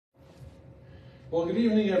Well, good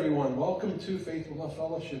evening, everyone. Welcome to Faith with Love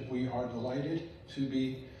Fellowship. We are delighted to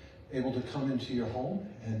be able to come into your home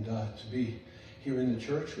and to be here in the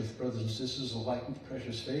church with brothers and sisters of like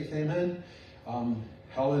precious faith. Amen.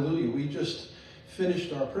 Hallelujah. We just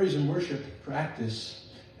finished our praise and worship practice,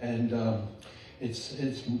 and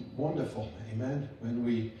it's wonderful. Amen. When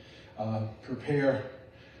we prepare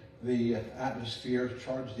the atmosphere,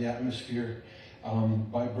 charge the atmosphere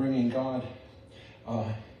by bringing God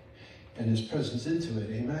and his presence into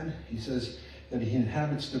it. Amen. He says that he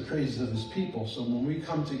inhabits the praises of his people. So when we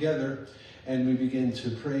come together and we begin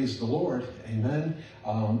to praise the Lord, amen,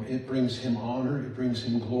 it brings him honor, it brings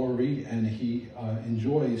him glory, and he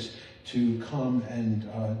enjoys to come and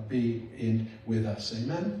be in with us.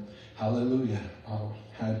 Amen. Hallelujah.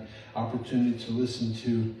 Had opportunity to listen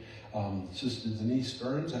to Sister Denise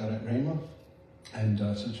Burns out at Rhema, and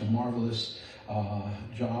such a marvelous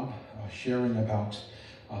job sharing about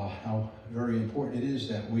how very important it is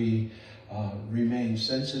that we remain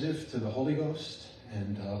sensitive to the Holy Ghost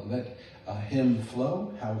and let him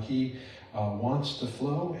flow how he wants to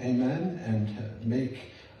flow, amen, and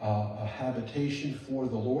make a habitation for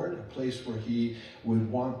the Lord, a place where he would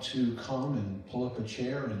want to come and pull up a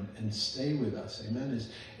chair and stay with us, amen.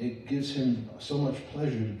 It gives him so much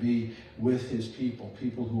pleasure to be with his people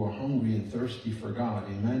who are hungry and thirsty for God,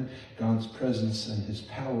 amen. God's presence and his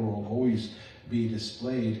power will always be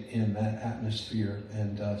displayed in that atmosphere,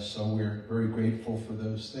 and so we're very grateful for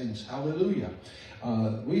those things. Hallelujah.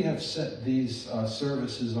 We have set these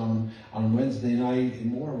services on Wednesday night in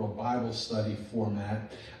more of a Bible study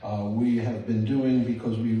format. We have been doing,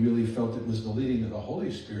 because we really felt it was the leading of the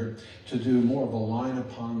Holy Spirit, to do more of a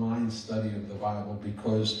line-upon-line study of the Bible,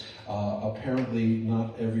 because apparently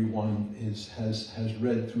not everyone has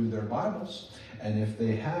read through their Bibles, and if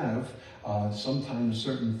they have, sometimes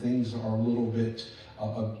certain things are a little bit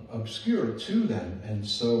obscure to them, and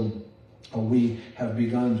so we have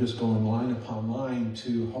begun just going line upon line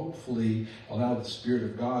to hopefully allow the Spirit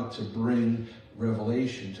of God to bring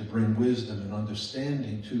revelation, to bring wisdom and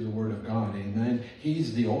understanding to the Word of God. Amen.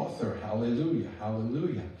 He's the author. Hallelujah.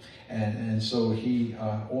 Hallelujah. And so he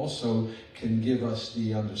also can give us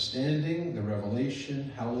the understanding, the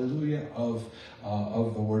revelation, hallelujah, of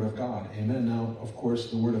the Word of God. Amen. Now, of course,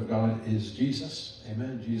 the Word of God is Jesus.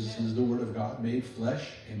 Amen. Jesus is the Word of God made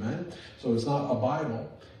flesh. Amen. So it's not a Bible.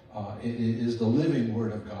 It is the living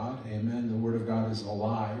Word of God. Amen. The Word of God is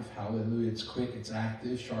alive. Hallelujah. It's quick, it's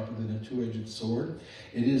active, sharper than a two-edged sword.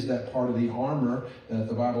 It is that part of the armor that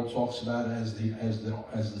the Bible talks about as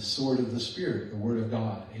the sword of the Spirit, the Word of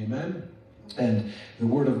God. Amen. And the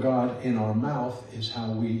Word of God in our mouth is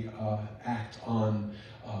how we act on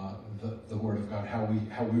the Word of God, how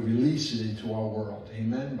we release it into our world,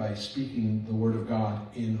 amen, by speaking the Word of God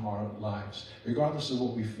in our lives. Regardless of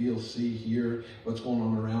what we feel, see, hear, what's going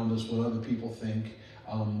on around us, what other people think,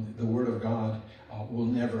 the Word of God will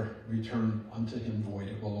never return unto him void.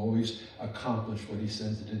 It will always accomplish what he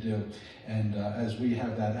sends it to do. And as we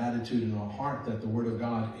have that attitude in our heart, that the Word of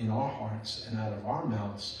God in our hearts and out of our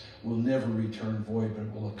mouths will never return void, but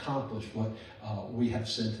it will accomplish what we have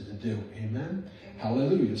sent it to do. Amen?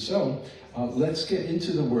 Hallelujah. So let's get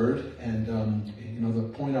into the Word. And the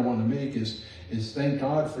point I want to make is thank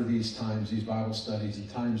God for these times, these Bible studies and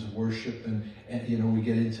times of worship, and we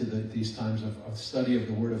get into these times of study of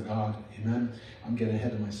the Word of God. Amen. I'm getting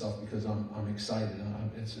ahead of myself because I'm excited.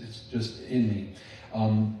 It's just in me.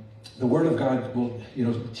 The Word of God will,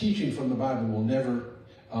 teaching from the Bible will never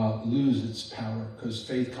lose its power, because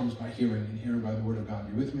faith comes by hearing, and hearing by the Word of God.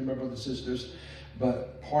 You with me, my brothers and sisters?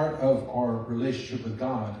 But part of our relationship with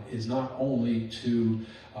God is not only to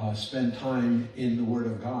spend time in the Word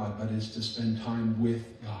of God, but it's to spend time with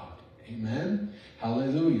God. Amen?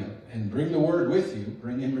 Hallelujah. And bring the Word with you.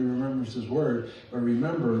 Bring him in remembrance his Word. But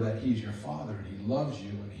remember that he's your Father, and he loves you,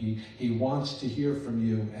 and he wants to hear from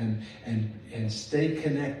you, and stay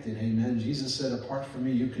connected. Amen? Jesus said, apart from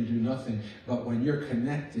me, you can do nothing. But when you're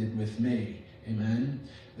connected with me, amen,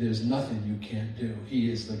 there's nothing you can't do.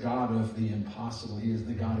 He is the God of the impossible. He is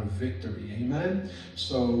the God of victory. Amen?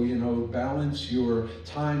 So, balance your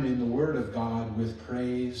time in the Word of God with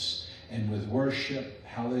praise and with worship.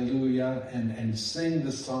 Hallelujah. And sing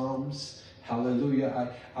the Psalms.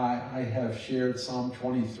 Hallelujah. I have shared Psalm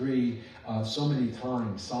 23 so many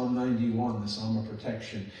times. Psalm 91, the Psalm of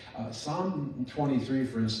protection. Psalm 23,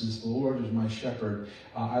 for instance, the Lord is my shepherd.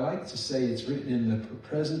 I like to say it's written in the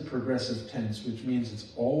present progressive tense, which means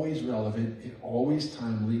it's always relevant, it's always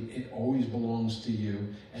timely, it always belongs to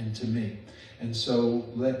you and to me. And so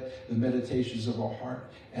let the meditations of our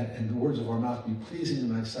heart and the words of our mouth be pleasing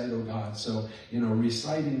in thy sight, O God. So,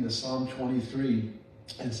 reciting the Psalm 23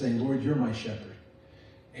 and saying, Lord, you're my shepherd.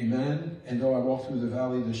 Amen. And though I walk through the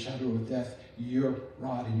valley of the shadow of death, your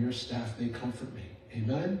rod and your staff, they comfort me.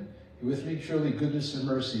 Amen. You with me? Surely goodness and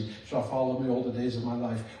mercy shall follow me all the days of my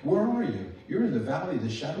life. Where are you? You're in the valley of the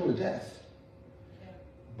shadow of death.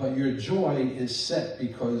 But your joy is set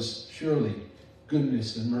because surely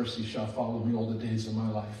goodness and mercy shall follow me all the days of my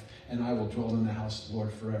life. And I will dwell in the house of the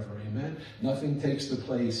Lord forever. Amen. Nothing takes the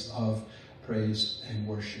place of praise and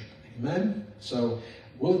worship. Amen. So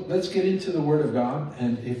let's get into the Word of God.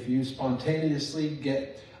 And if you spontaneously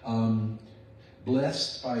get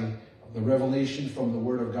blessed by the revelation from the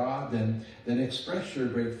Word of God, then express your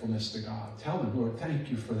gratefulness to God. Tell Him, Lord, thank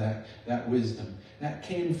you for that wisdom. That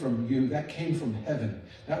came from you. That came from heaven.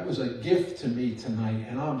 That was a gift to me tonight,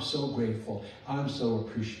 and I'm so grateful. I'm so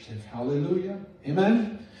appreciative. Hallelujah.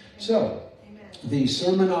 Amen? So, the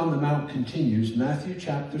Sermon on the Mount continues, Matthew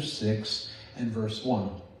chapter 6 and verse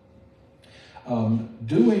 1.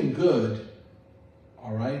 Doing good,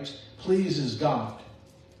 all right, pleases God.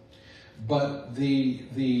 But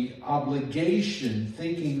the obligation,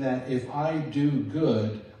 thinking that if I do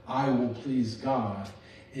good, I will please God,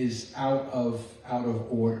 is out of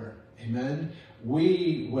order. Amen?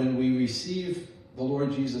 When we receive the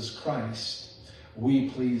Lord Jesus Christ, we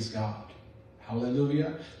please God.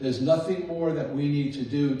 Hallelujah. There's nothing more that we need to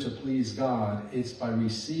do to please God. It's by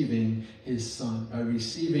receiving His Son, by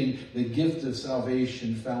receiving the gift of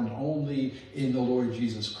salvation found only in the Lord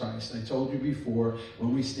Jesus Christ. I told you before,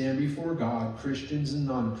 when we stand before God, Christians and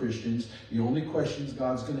non-Christians, the only questions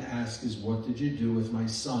God's going to ask is, what did you do with my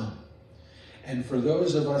Son? And for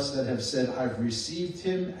those of us that have said, I've received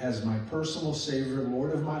Him as my personal Savior,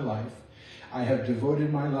 Lord of my life, I have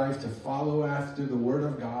devoted my life to follow after the Word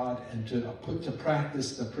of God and to put to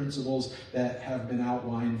practice the principles that have been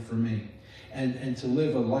outlined for me. And to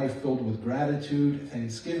live a life filled with gratitude,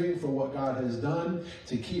 thanksgiving for what God has done,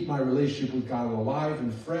 to keep my relationship with God alive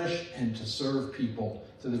and fresh, and to serve people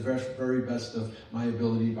to the very best of my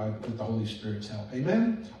ability with the Holy Spirit's help.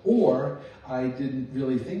 Amen? Or I didn't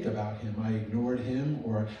really think about Him. I ignored Him,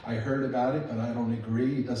 or I heard about it, but I don't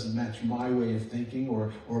agree. It doesn't match my way of thinking,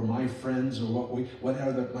 or my friends, or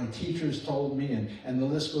whatever my teachers told me, and the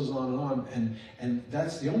list goes on and on. And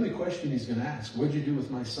that's the only question He's going to ask. What'd you do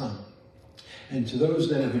with my son? And to those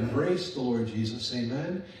that have embraced the Lord Jesus,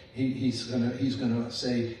 amen, he's gonna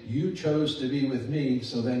say, you chose to be with me,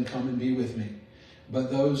 so then come and be with me.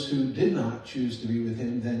 But those who did not choose to be with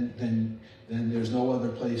Him, then there's no other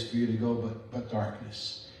place for you to go but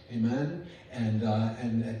darkness. Amen?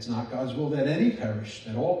 And it's not God's will that any perish,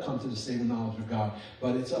 that all come to the saving knowledge of God.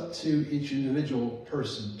 But it's up to each individual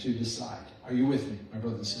person to decide. Are you with me, my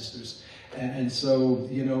brothers and sisters? And so,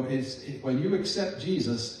 when you accept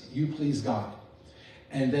Jesus, you please God.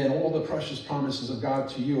 And then all the precious promises of God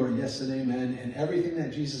to you are yes and amen. And everything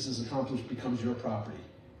that Jesus has accomplished becomes your property.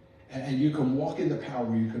 And you can walk in the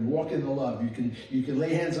power. You can walk in the love. You can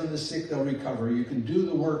lay hands on the sick, they'll recover. You can do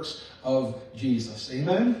the works of Jesus.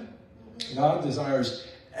 Amen? God desires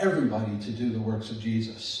everybody to do the works of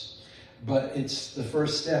Jesus. But the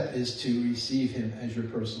first step is to receive Him as your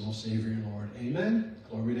personal Savior and Lord. Amen?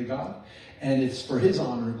 Glory to God. And it's for His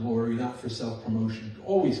honor and glory, not for self-promotion.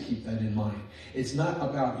 Always keep that in mind. It's not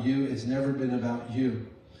about you. It's never been about you.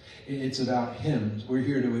 It's about Him. We're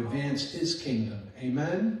here to advance His kingdom.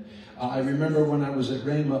 Amen? I remember when I was at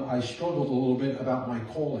Rhema, I struggled a little bit about my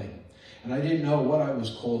calling. And I didn't know what I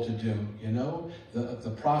was called to do,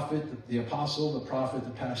 The prophet, the apostle, the prophet,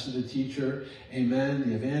 the pastor, the teacher, amen,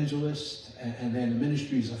 the evangelist, and then the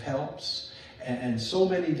ministries of helps, and so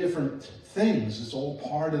many different things. It's all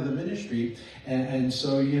part of the ministry. And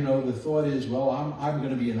so, the thought is, well, I'm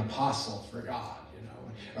going to be an apostle for God,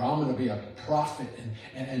 or I'm going to be a prophet,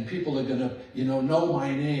 and people are going to, know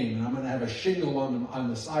my name, and I'm going to have a shingle on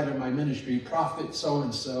the side of my ministry, prophet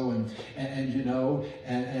so-and-so, and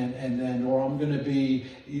then, or I'm going to be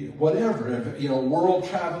whatever, world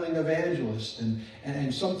traveling evangelist.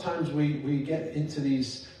 And sometimes we get into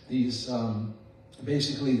these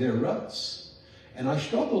basically their ruts. And I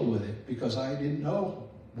struggled with it because I didn't know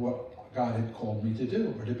what God had called me to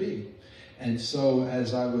do or to be. And so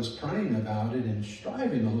as I was praying about it and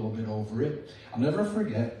striving a little bit over it, I'll never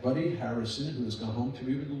forget Buddy Harrison, who has gone home to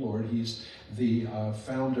be with the Lord. He's the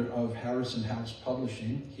founder of Harrison House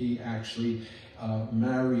Publishing. He actually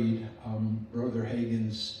married Brother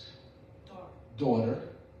Hagin's daughter.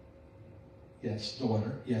 Yes,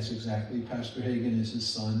 daughter. Yes, exactly. Pastor Hagin is his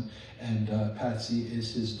son, and Patsy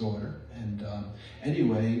is his daughter. And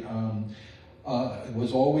anyway,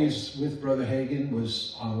 was always with Brother Hagin,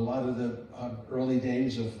 was on a lot of the early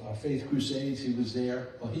days of Faith Crusades. He was there.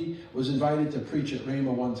 Well, he was invited to preach at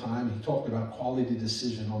Rhema one time. He talked about quality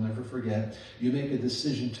decision. I'll never forget. You make a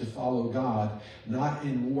decision to follow God, not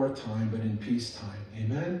in wartime, but in peacetime.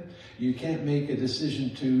 Amen? You can't make a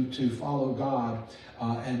decision to follow God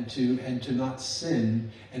and to not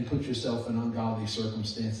sin and put yourself in ungodly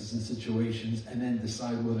circumstances and situations and then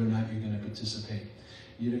decide whether or not you're going to participate.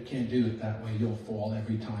 You can't do it that way. You'll fall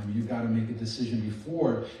every time. You've got to make a decision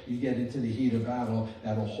before you get into the heat of battle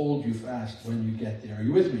that'll hold you fast when you get there. Are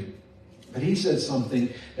you with me? But he said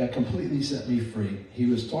something that completely set me free. He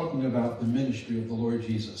was talking about the ministry of the Lord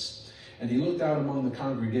Jesus. And he looked out among the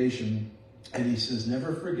congregation and he says,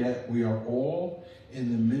 never forget, we are all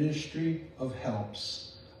in the ministry of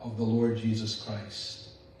helps of the Lord Jesus Christ.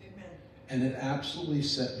 Amen. And it absolutely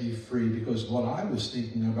set me free, because what I was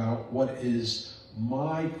thinking about, what is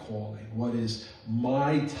my calling, what is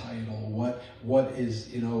my title, what is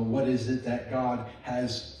it that God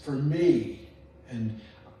has for me? And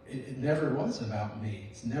it never was about me.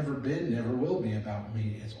 It's never been, never will be about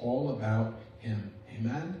me. It's all about him.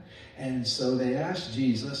 Amen? And so they asked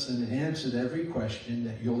Jesus, and it answered every question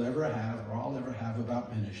that you'll ever have or I'll ever have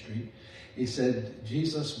about ministry. He said,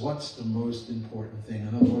 Jesus, what's the most important thing?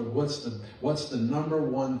 In other words, what's the number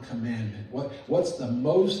one commandment? What's the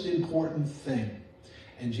most important thing?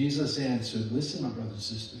 And Jesus answered, listen, my brothers and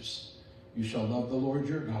sisters, you shall love the Lord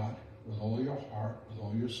your God with all your heart, with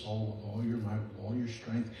all your soul, with all your might, with all your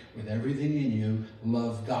strength, with everything in you.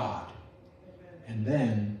 Love God. Amen. And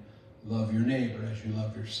then love your neighbor as you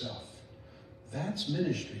love yourself. That's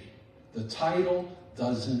ministry. The title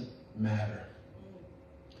doesn't matter.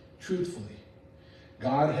 Truthfully,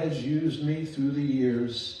 God has used me through the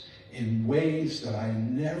years in ways that I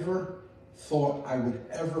never thought I would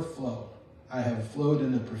ever flow. I have flowed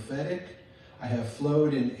in the prophetic. I have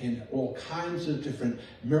flowed in all kinds of different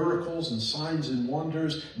miracles and signs and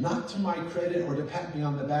wonders, not to my credit or to pat me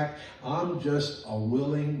on the back. I'm just a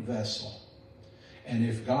willing vessel. And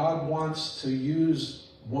if God wants to use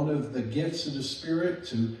one of the gifts of the Spirit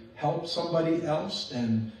to help somebody else,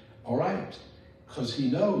 then all right, because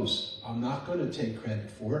he knows I'm not going to take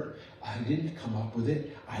credit for it. I didn't come up with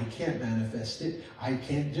it. I can't manifest it. I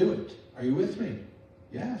can't do it. Are you with me?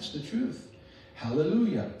 Yeah, it's the truth.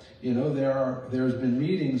 Hallelujah. You know, there's been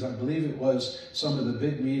meetings, I believe it was some of the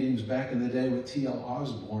big meetings back in the day with T.L.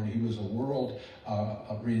 Osborne. He was a world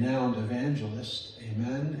renowned evangelist,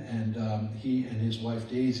 amen, and he and his wife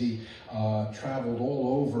Daisy traveled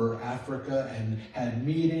all over Africa and had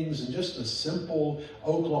meetings, and just a simple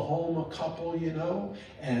Oklahoma couple, you know,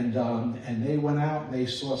 and they went out and they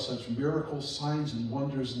saw such miracles, signs and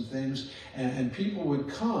wonders and things, and people would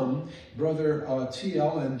come. Brother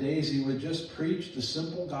T.L. and Daisy would just preach the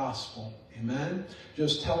simple gospel. Amen.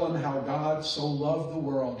 Just tell them how God so loved the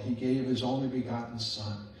world, he gave his only begotten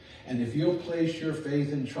Son. And if you'll place your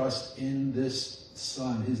faith and trust in this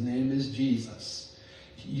Son, his name is Jesus,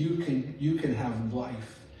 you can have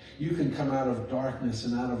life. You can come out of darkness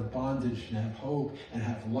and out of bondage and have hope and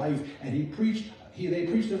have life. And they preached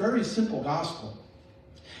a very simple gospel.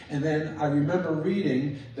 And then I remember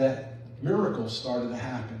reading that miracles started to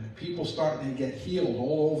happen. People starting to get healed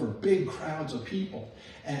all over, big crowds of people.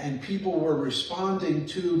 And people were responding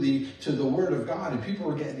to the word of God, and people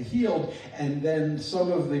were getting healed. And then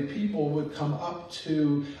some of the people would come up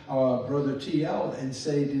to Brother T.L. and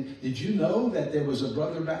say, did you know that there was a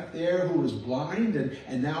brother back there who was blind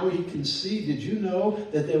and now he can see? Did you know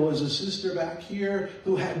that there was a sister back here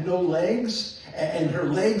who had no legs and her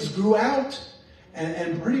legs grew out?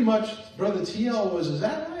 And pretty much Brother T.L. was, is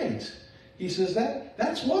that right? He says,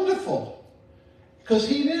 that's wonderful. Because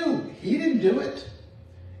he knew. He didn't do it.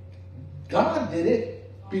 God did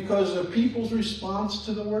it because of people's response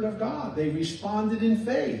to the word of God. They responded in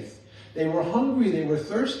faith. They were hungry. They were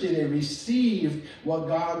thirsty. They received what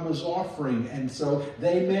God was offering. And so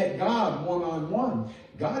they met God one-on-one.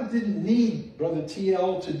 God didn't need Brother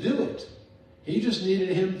T.L. to do it. He just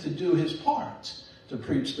needed him to do his part, to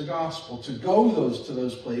preach the gospel, to go to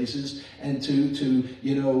those places and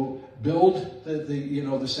to build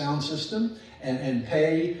the sound system and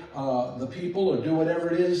pay the people or do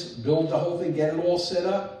whatever it is, build the whole thing, get it all set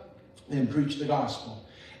up, and preach the gospel.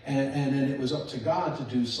 And then it was up to God to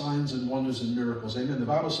do signs and wonders and miracles. Amen. The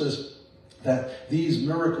Bible says that these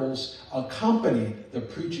miracles accompanied the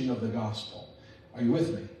preaching of the gospel. Are you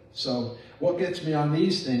with me? So what gets me on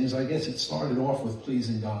these things, I guess it started off with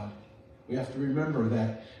pleasing God. We have to remember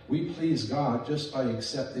that we please God just by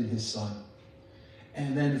accepting his Son.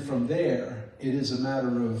 And then from there, it is a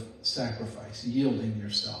matter of sacrifice, yielding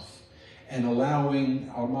yourself. and allowing,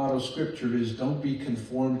 our motto scripture is, don't be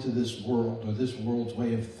conformed to this world or this world's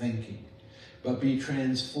way of thinking, but be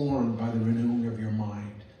transformed by the renewing of your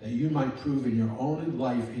mind, that you might prove in your own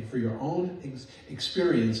life and for your own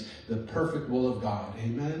experience the perfect will of God.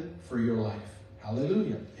 Amen? For your life.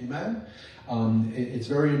 Hallelujah. Amen? It's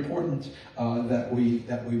very important that we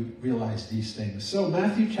realize these things. So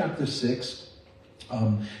Matthew chapter 6,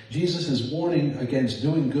 Jesus is warning against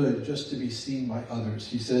doing good just to be seen by others.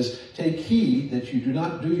 He says, take heed that you do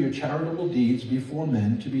not do your charitable deeds before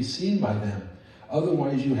men to be seen by them.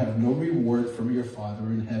 Otherwise you have no reward from your Father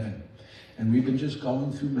in heaven. And we've been just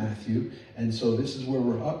going through Matthew, and so this is where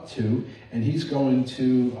we're up to, and he's going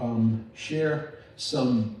to share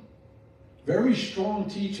some very strong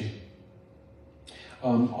teaching. A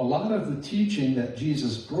lot of the teaching that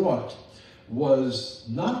Jesus brought was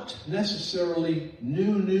not necessarily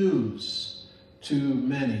new news to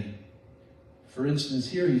many. For instance,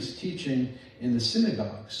 here he's teaching in the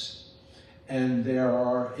synagogues, and there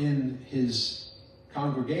are in his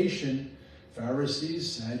congregation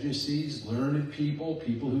Pharisees, Sadducees, learned people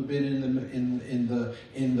who've been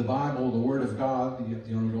in the Bible, the Word of God,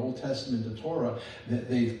 the Old Testament, the Torah, that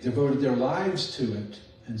they've devoted their lives to it.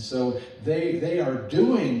 And so they are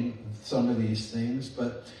doing some of these things,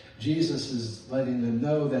 but Jesus is letting them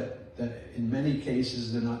know that in many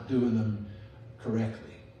cases they're not doing them correctly.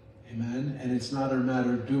 Amen? And it's not a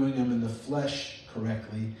matter of doing them in the flesh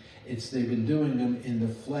correctly. They've been doing them in the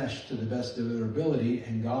flesh to the best of their ability,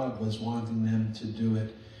 and God was wanting them to do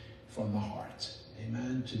it from the heart.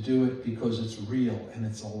 Amen? To do it because it's real and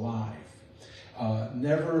it's alive.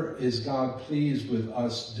 Never is God pleased with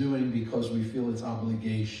us doing because we feel it's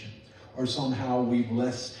obligation, or somehow we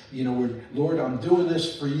bless, Lord, I'm doing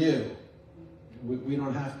this for you. We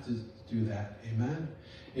don't have to do that. Amen?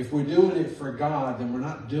 If we're doing it for God, then we're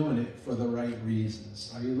not doing it for the right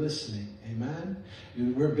reasons. Are you listening? Amen?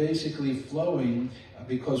 We're basically flowing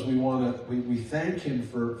because we thank Him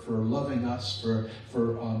for loving us,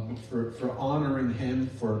 for honoring Him,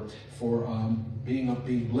 for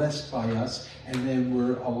being blessed by us, and then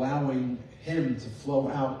we're allowing Him to flow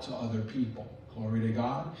out to other people. Glory to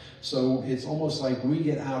God. So it's almost like we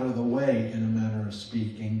get out of the way, in a manner of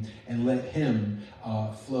speaking, and let Him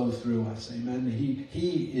flow through us. Amen.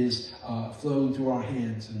 He is flowing through our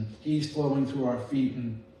hands, and He's flowing through our feet,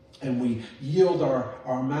 and we yield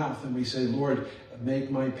our mouth, and we say, Lord, make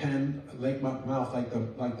my mouth like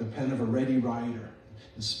the pen of a ready writer,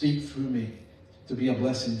 and speak through me to be a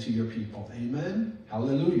blessing to your people. Amen.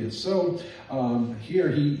 Hallelujah. So here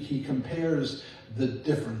he compares the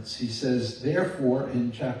difference. He says, therefore,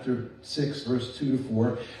 in chapter 6, verse 2 to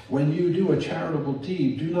 4, when you do a charitable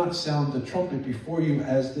deed, do not sound the trumpet before you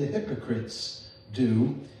as the hypocrites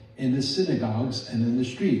do in the synagogues and in the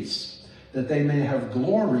streets, that they may have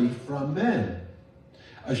glory from men.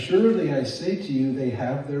 Assuredly, I say to you, they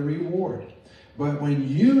have their reward. But when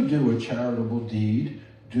you do a charitable deed,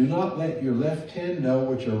 do not let your left hand know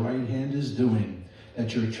what your right hand is doing,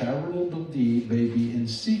 that your charitable deed may be in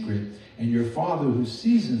secret, and your Father who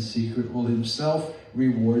sees in secret will Himself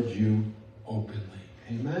reward you openly.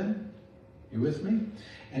 Amen? You with me?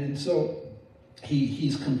 And so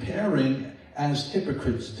he's comparing as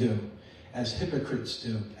hypocrites do. As hypocrites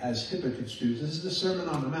do. As hypocrites do. This is the Sermon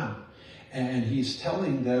on the Mount. And he's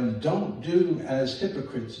telling them, don't do as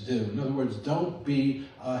hypocrites do. In other words, don't be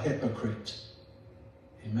a hypocrite.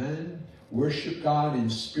 Amen? Worship God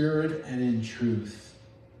in spirit and in truth.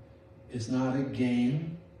 It's not a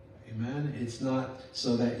game. Amen? It's not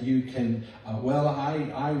so that you can,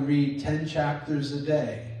 I read 10 chapters a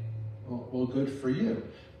day. Well, good for you.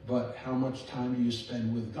 But how much time do you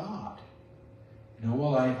spend with God?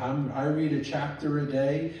 I read a chapter a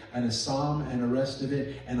day and a psalm and the rest of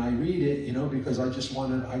it, and I read it, because I just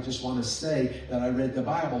want to say that I read the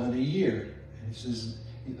Bible in a year. And it says,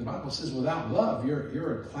 the Bible says, without love,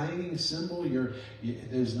 you're a clanging cymbal.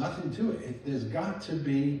 There's nothing to it. There's got to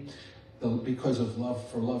be because of love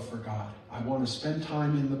for God. I want to spend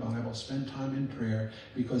time in the Bible, spend time in prayer,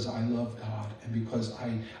 because I love God and because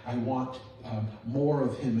I want more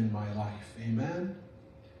of Him in my life. Amen?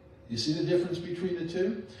 You see the difference between the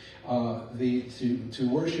two? To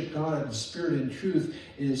worship God in spirit and truth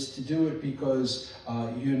is to do it because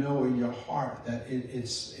you know in your heart that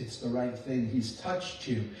it's the right thing. He's touched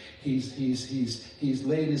you. He's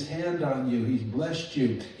laid His hand on you. He's blessed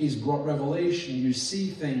you. He's brought revelation. You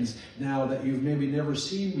see things now that you've maybe never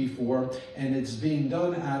seen before, and it's being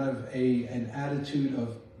done out of an attitude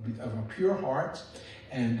of a pure heart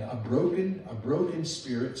and a broken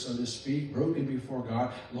spirit, so to speak, broken before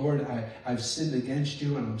God. Lord, I've sinned against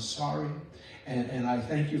you and I'm sorry. And I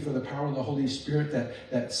thank you for the power of the Holy Spirit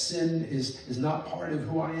that sin is not part of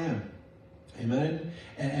who I am. Amen.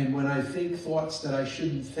 And when I think thoughts that I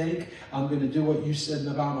shouldn't think, I'm going to do what you said in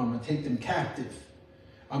the Bible. I'm going to take them captive.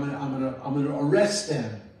 I'm going to arrest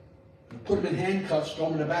them. I'm going to put them in handcuffs, throw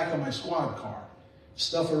them in the back of my squad car,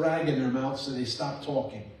 stuff a rag in their mouth so they stop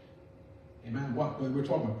talking. Amen. What we're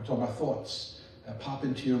talking about? We're talking about thoughts that pop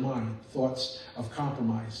into your mind, thoughts of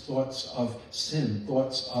compromise, thoughts of sin,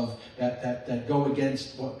 thoughts of that go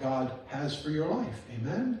against what God has for your life.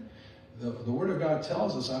 Amen. The Word of God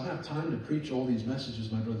tells us, I don't have time to preach all these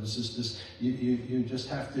messages, my brothers and sisters. You just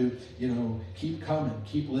have to, keep coming,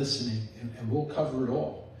 keep listening, and we'll cover it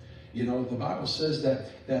all. The Bible says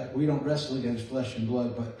that we don't wrestle against flesh and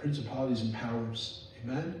blood, but principalities and powers.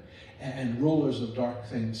 Amen? And rulers of dark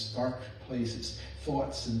things, dark places,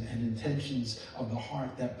 thoughts and intentions of the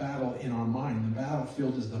heart that battle in our mind. The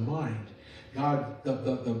battlefield is the mind. God,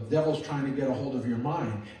 the devil's trying to get a hold of your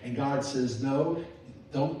mind. And God says, no,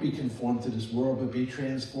 don't be conformed to this world, but be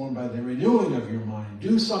transformed by the renewing of your mind.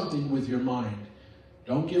 Do something with your mind.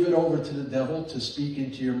 Don't give it over to the devil to speak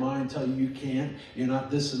into your mind, tell you can't, you're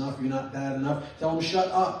not this enough, you're not that enough. Tell him, shut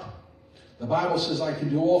up. The Bible says I can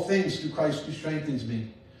do all things through Christ who strengthens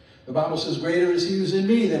me. The Bible says greater is he who's in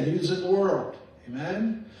me than he who's in the world.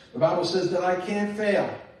 Amen? The Bible says that I can't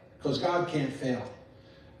fail because God can't fail.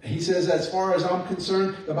 He says, as far as I'm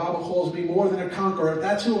concerned, the Bible calls me more than a conqueror.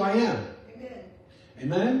 That's who I am.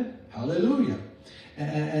 Amen? Hallelujah.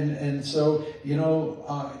 And so,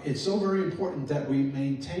 it's so very important that we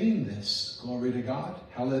maintain this, glory to God,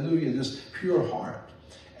 hallelujah, this pure heart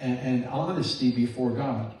and honesty before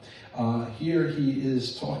God. Here he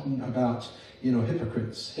is talking about,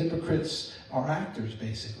 hypocrites. Hypocrites are actors,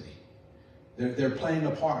 basically. They're playing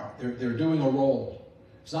a part. They're doing a role.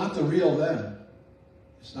 It's not the real them.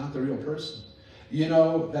 It's not the real person. You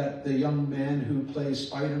know that the young man who plays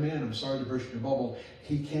Spider-Man, I'm sorry to burst your bubble,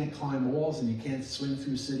 he can't climb walls and he can't swing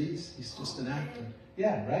through cities. He's just an actor.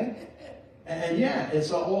 Yeah, right? And yeah,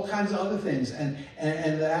 it's all kinds of other things. And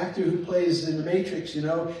the actor who plays in The Matrix,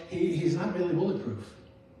 he's not really bulletproof.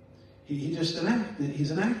 He's just an actor.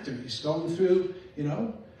 He's an actor. He's going through,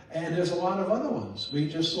 and there's a lot of other ones. We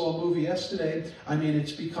just saw a movie yesterday. I mean,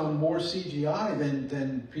 it's become more CGI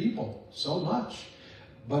than people, so much.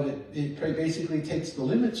 But it basically takes the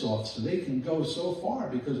limits off, so they can go so far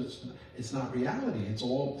because it's not reality. It's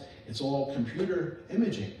all computer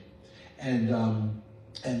imaging,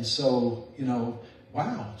 and so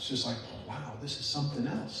wow, it's just like, wow, this is something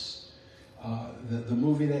else. The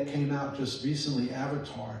movie that came out just recently,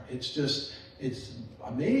 Avatar. It's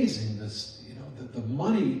amazing. The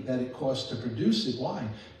money that it costs to produce it. Why?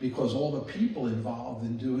 Because all the people involved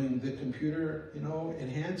in doing the computer,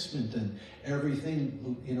 enhancement and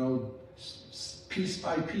everything, piece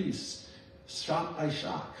by piece, shot by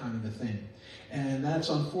shot kind of a thing. And that's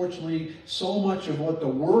unfortunately so much of what the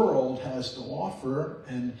world has to offer,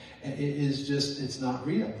 and it is just, it's not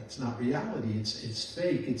real. It's not reality. It's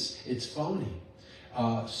fake. It's phony.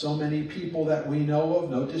 So many people that we know of,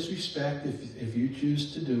 no disrespect, if you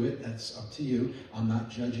choose to do it, that's up to you. I'm not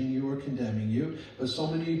judging you or condemning you, but so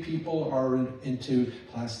many people are into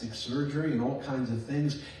plastic surgery and all kinds of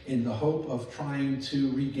things in the hope of trying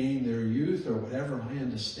to regain their youth or whatever. I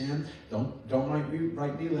understand. Don't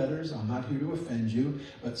write me letters. I'm not here to offend you,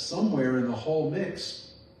 but somewhere in the whole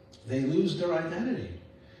mix, they lose their identity.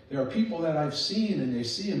 There are people that I've seen, and they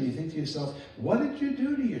see them, and you think to yourself, what did you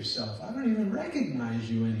do to yourself? I don't even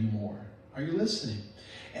recognize you anymore. Are you listening?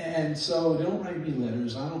 And so don't write me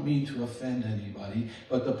letters. I don't mean to offend anybody.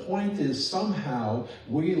 But the point is, somehow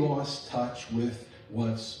we lost touch with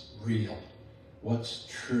what's real, what's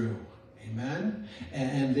true. Amen?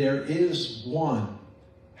 And there is one,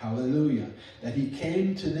 hallelujah, that he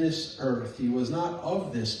came to this earth. He was not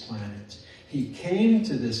of this planet. He came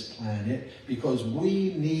to this planet because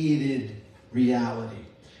we needed reality.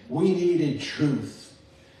 We needed truth.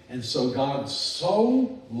 And so God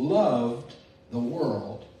so loved the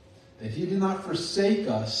world that he did not forsake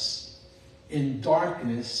us in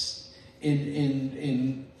darkness,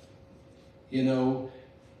 in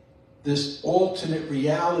this alternate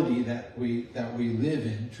reality that we live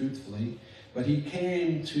in, truthfully, but he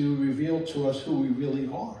came to reveal to us who we really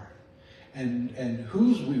are and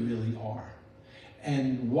whose we really are.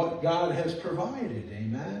 And what God has provided,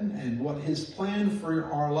 amen, and what his plan for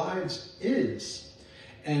our lives is.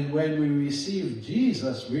 And when we receive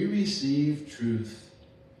Jesus, we receive truth.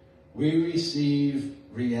 We receive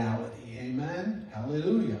reality, amen,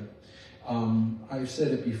 hallelujah. I've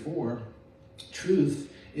said it before,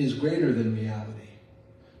 truth is greater than reality.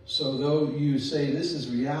 So though you say this is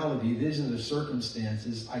reality, these are the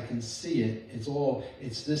circumstances, I can see it.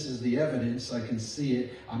 This is the evidence, I can see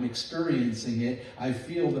it, I'm experiencing it, I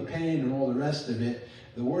feel the pain and all the rest of it.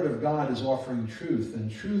 The Word of God is offering truth,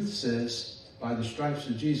 and truth says, by the stripes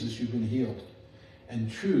of Jesus, you've been healed.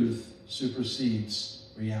 And truth supersedes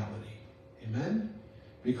reality. Amen?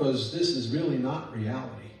 Because this is really not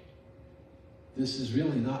reality. This is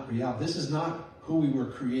really not reality. This is not who we were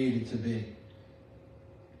created to be.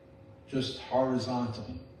 Just horizontal.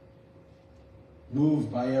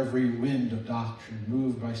 Moved by every wind of doctrine,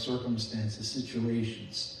 moved by circumstances,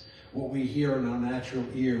 situations. What we hear in our natural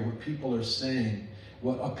ear, what people are saying,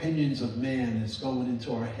 what opinions of man is going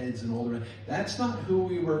into our heads and all the rest. That's not who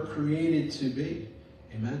we were created to be.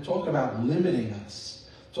 Amen? Talk about limiting us.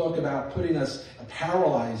 Talk about putting us,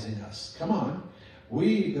 paralyzing us. Come on.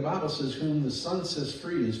 The Bible says, whom the Son sets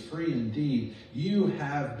free is free indeed. You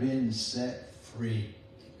have been set free.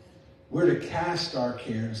 We're to cast our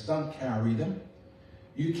cares, don't carry them.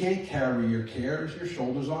 You can't carry your cares. Your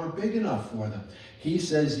shoulders aren't big enough for them. He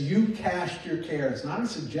says, you cast your cares. It's not a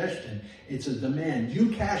suggestion. It's a demand. You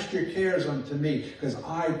cast your cares unto me because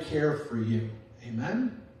I care for you.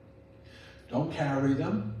 Amen? Don't carry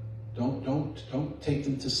them. Don't take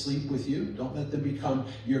them to sleep with you. Don't let them become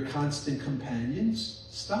your constant companions.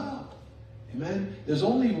 Stop. Amen? There's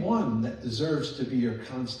only one that deserves to be your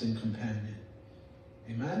constant companion.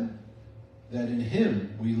 Amen? That in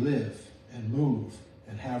him we live and move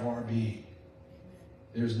and have our being.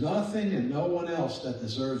 There's nothing and no one else that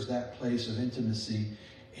deserves that place of intimacy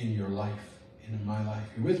in your life, in my life.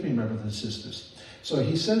 You're with me, my brothers and sisters. So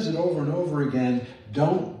he says it over and over again,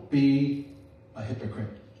 don't be a hypocrite.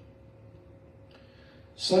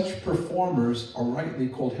 Such performers are rightly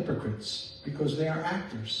called hypocrites because they are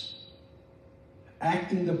actors,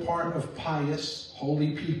 acting the part of pious,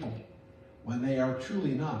 holy people when they are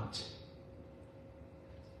truly not.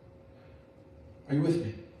 Are you with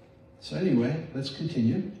me? So anyway, let's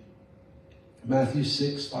continue. Matthew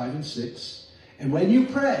 6, 5 and 6. And when you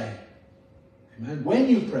pray, amen, when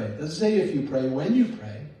you pray, it doesn't say if you pray, when you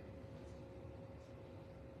pray.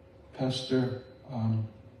 Pastor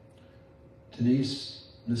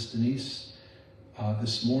Miss Denise,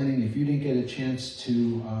 this morning, if you didn't get a chance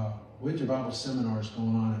to, Winter Bible Seminar is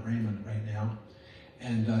going on at Raymond right now,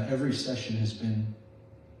 and every session has been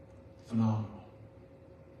phenomenal,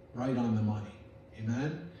 right on the money,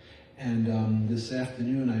 amen? And this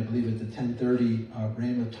afternoon, I believe at the 10:30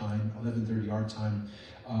 Rhema time, 11:30 our time,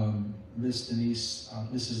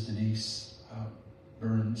 Mrs. Denise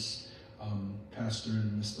Burns, Pastor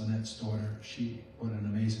and Miss Lynette's daughter, what an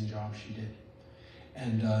amazing job she did.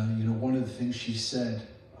 And, one of the things she said,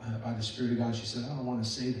 by the Spirit of God, she said, I don't want to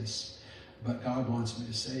say this, but God wants me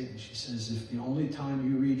to say it. She says, if the only time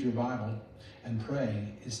you read your Bible and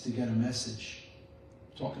pray is to get a message,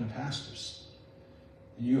 talking to pastors,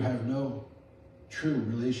 and you have no true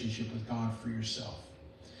relationship with God for yourself.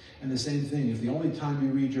 And the same thing, if the only time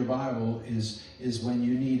you read your Bible is when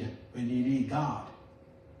you need God,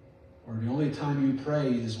 or the only time you pray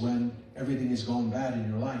is when everything is going bad in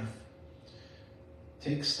your life,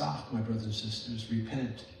 take stock, my brothers and sisters,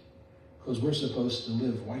 repent, because we're supposed to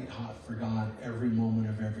live white hot for God every moment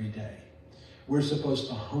of every day. We're supposed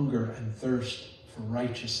to hunger and thirst for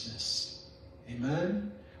righteousness.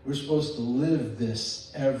 Amen? We're supposed to live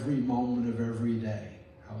this every moment of every day.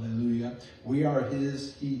 Hallelujah. We are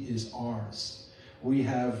his, he is ours. We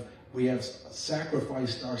have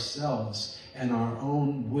sacrificed ourselves and our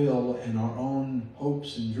own will and our own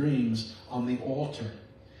hopes and dreams on the altar.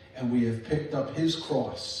 And we have picked up his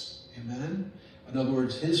cross. Amen? In other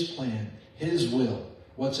words, his plan, his will,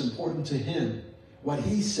 what's important to him, what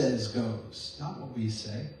he says goes, not what we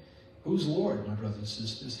say. Who's Lord, my brothers and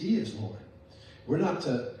sisters? He is Lord. We're not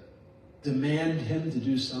to demand him to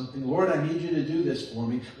do something. Lord, I need you to do this for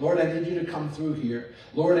me. Lord, I need you to come through here.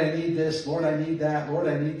 Lord, I need this. Lord, I need that. Lord,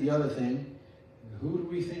 I need the other thing. Who do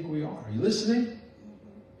we think we are? Are you listening?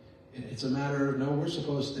 It's a matter of, no, we're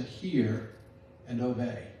supposed to hear and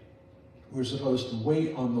obey. We're supposed to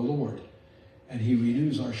wait on the Lord, and he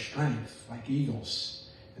renews our strength like eagles.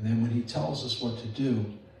 And then when he tells us what to do,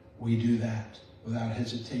 we do that without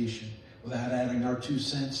hesitation, without adding our 2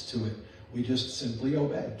 cents to it. We just simply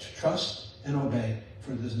obey, to trust and obey,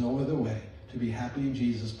 for there's no other way to be happy in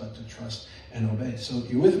Jesus but to trust and obey. So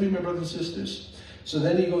you with me, my brothers and sisters? So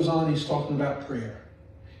then he goes on, he's talking about prayer.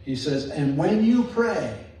 He says, and when you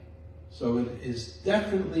pray, so it is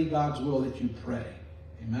definitely God's will that you pray.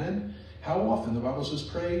 Amen? How often? The Bible says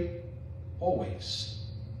pray always.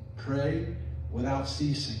 Pray without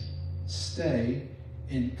ceasing. Stay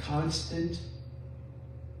in constant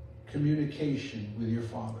communication with your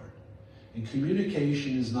Father. And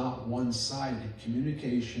communication is not one-sided.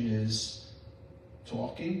 Communication is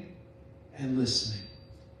talking and listening.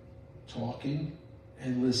 Talking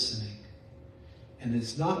and listening. And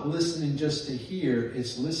it's not listening just to hear,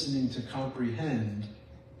 it's listening to comprehend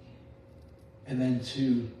and then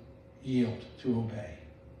to yield, to obey.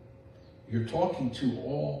 You're talking to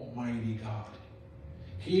Almighty God.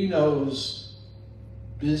 He knows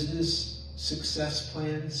business success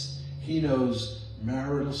plans. He knows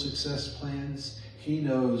marital success plans. He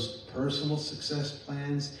knows personal success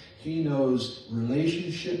plans. He knows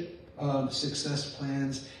relationship success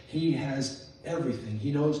plans. He has everything.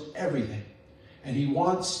 He knows everything. And he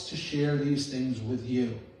wants to share these things with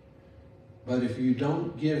you. But if you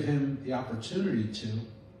don't give him the opportunity to,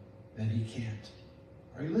 then he can't.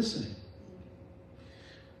 Are you listening?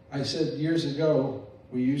 I said years ago,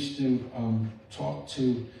 we used to talk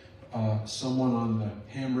to someone on the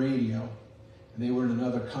ham radio, and they were in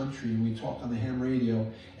another country, and we talked on the ham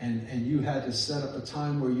radio, and you had to set up a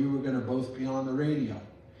time where you were going to both be on the radio.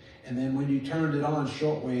 And then when you turned it on,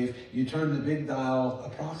 shortwave, you turned the big dial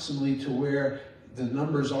approximately to where the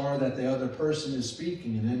numbers are that the other person is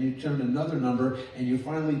speaking. And then you turn another number, and you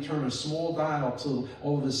finally turn a small dial till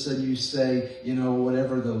all of a sudden you say, you know,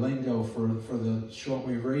 whatever the lingo for the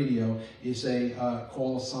shortwave radio, you say,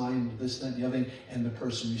 call sign, this, that, and the other thing, and the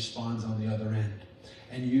person responds on the other end.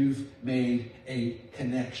 And you've made a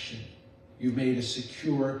connection. You've made a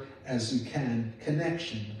secure as you can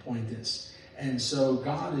connection, the point is. And so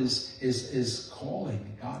God is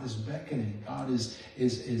calling, God is beckoning, God is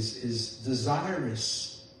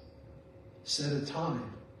desirous. Set a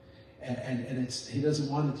time. And he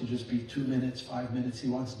doesn't want it to just be 2 minutes, 5 minutes. He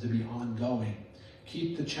wants it to be ongoing.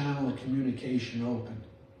 Keep the channel of communication open.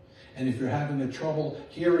 And if you're having a trouble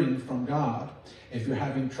hearing from God, if you're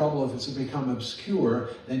having trouble, if it's become obscure,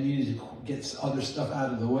 then you need to get other stuff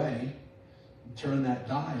out of the way. Turn that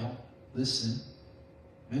dial, listen.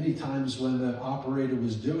 Many times when the operator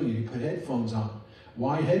was doing it, he put headphones on.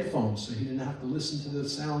 Why headphones? So he didn't have to listen to the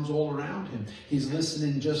sounds all around him. He's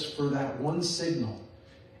listening just for that one signal.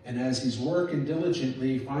 And as he's working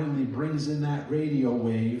diligently, he finally brings in that radio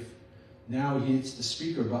wave. Now he hits the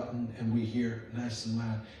speaker button and we hear nice and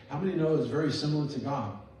loud. How many know it's very similar to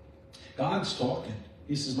God? God's talking.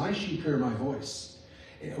 He says, my sheep hear my voice.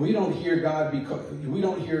 We don't hear God because, we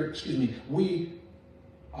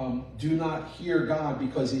do not hear God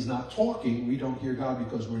because he's not talking. We don't hear God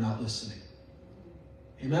because we're not listening.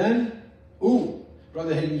 Amen? Ooh,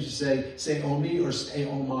 Brother Hayden used to say oh me or say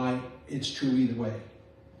oh my. It's true either way.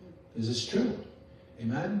 Because it's true.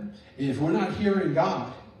 Amen? If we're not hearing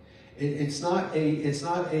God, it's not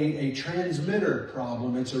a transmitter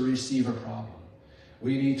problem, it's a receiver problem.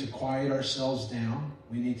 We need to quiet ourselves down.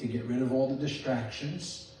 We need to get rid of all the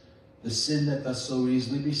distractions. The sin that does so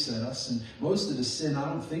easily beset us. And most of the sin, I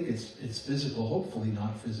don't think it's physical, hopefully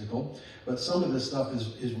not physical, but some of the stuff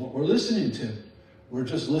is what we're listening to. We're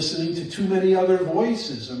just listening to too many other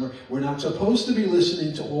voices. And we're not supposed to be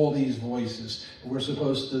listening to all these voices. We're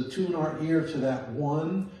supposed to tune our ear to that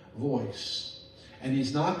one voice. And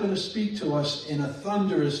he's not going to speak to us in a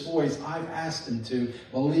thunderous voice. I've asked him to,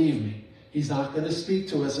 believe me. He's not going to speak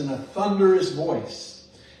to us in a thunderous voice.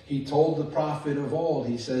 He told the prophet of old,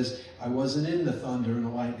 he says, I wasn't in the thunder and the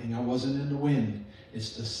lightning. I wasn't in the wind.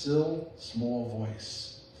 It's the still, small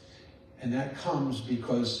voice. And that comes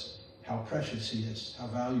because how precious he is, how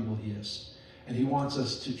valuable he is. And he wants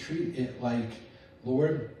us to treat it like,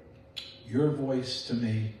 Lord, your voice to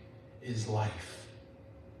me is life.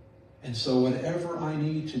 And so whatever I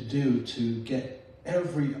need to do to get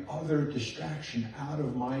every other distraction out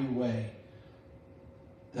of my way,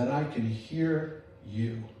 that I can hear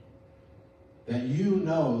you. That you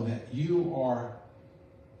know that you are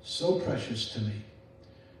so precious to me.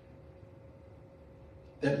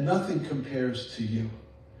 That nothing compares to you.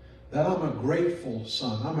 That I'm a grateful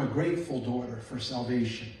son. I'm a grateful daughter for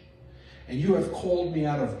salvation. And you have called me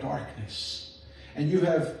out of darkness. And you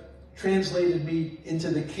have translated me into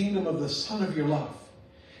the kingdom of the Son of your love.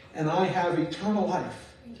 And I have eternal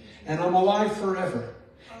life. And I'm alive forever.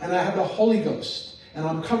 And I have the Holy Ghost. And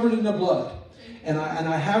I'm covered in the blood. And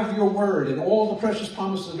I have your word and all the precious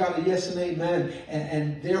promises of God are yes and amen.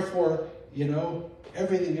 And therefore, you know,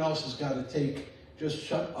 everything else has got to just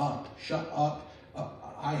shut up. Shut up.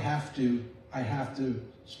 I have to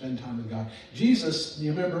spend time with God. Jesus,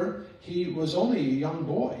 you remember, he was only a young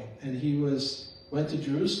boy. And he went to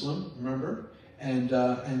Jerusalem, remember? And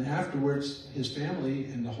afterwards, his family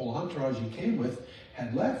and the whole entourage he came with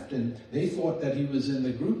had left. And they thought that he was in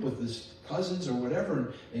the group with his cousins or whatever,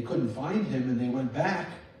 and they couldn't find him, and they went back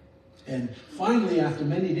And finally, after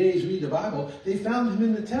many days, read the Bible, they found him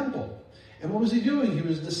in the temple. And what was he doing? He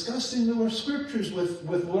was discussing the scriptures with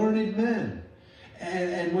learned men.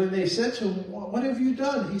 And when they said to him, what have you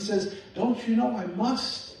done? He says, don't you know I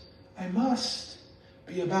must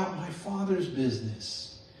be about my Father's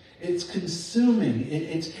business. It's consuming.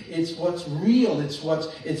 It's what's real. It's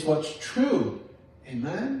what's true.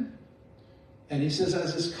 Amen? And he says,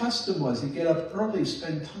 as his custom was, he'd get up early,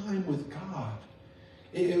 spend time with God.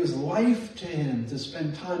 It was life to him to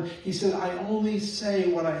spend time. He said, I only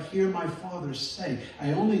say what I hear my Father say.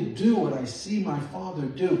 I only do what I see my Father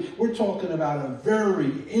do. We're talking about a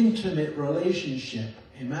very intimate relationship.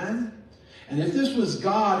 Amen? And if this was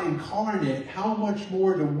God incarnate, how much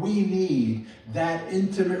more do we need that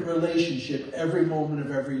intimate relationship every moment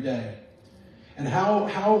of every day? And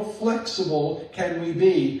how flexible can we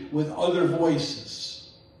be with other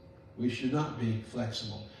voices? We should not be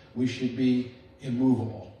flexible. We should be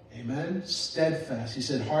immovable. Amen? Steadfast. He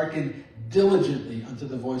said, hearken diligently unto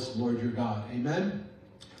the voice of the Lord your God. Amen?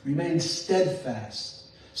 Remain steadfast.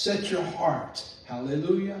 Set your heart.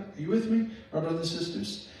 Hallelujah. Are you with me, our brothers and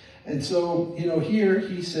sisters? And so, here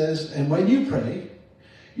he says, and when you pray,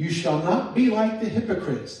 you shall not be like the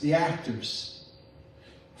hypocrites, the actors.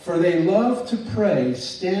 For they love to pray,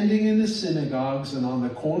 standing in the synagogues and on the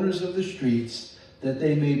corners of the streets, that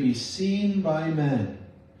they may be seen by men.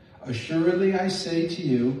 Assuredly, I say to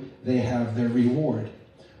you, they have their reward.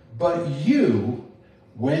 But you,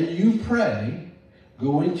 when you pray,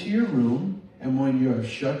 go into your room, and when you have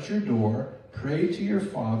shut your door, pray to your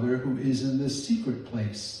Father who is in the secret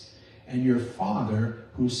place. And your Father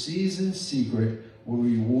who sees in secret will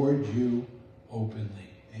reward you openly.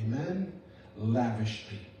 Amen?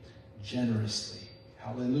 Lavishly, generously.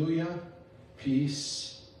 Hallelujah.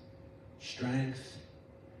 Peace, strength,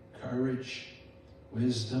 courage,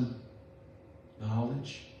 wisdom,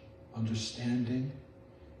 knowledge, understanding,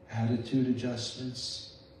 attitude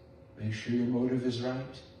adjustments. Make sure your motive is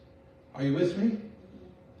right. Are you with me?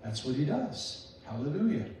 That's what he does.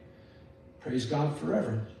 Hallelujah. Praise God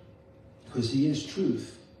forever, because he is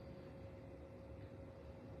truth.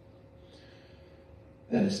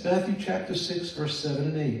 Then it's Matthew chapter 6, verse 7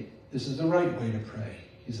 and 8. This is the right way to pray.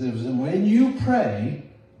 He says, and when you pray,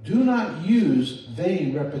 do not use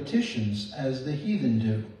vain repetitions as the heathen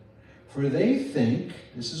do. For they think,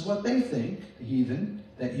 this is what they think, the heathen,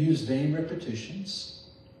 that use vain repetitions.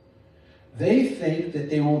 They think that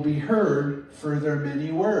they will be heard for their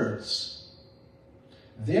many words.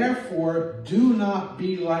 Therefore, do not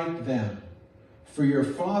be like them. For your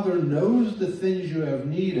Father knows the things you have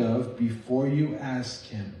need of before you ask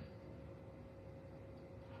him.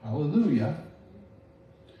 Hallelujah.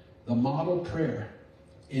 The model prayer.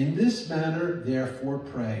 In this manner, therefore,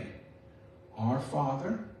 pray. Our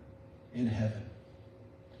Father in heaven,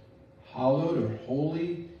 hallowed or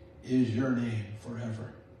holy is your name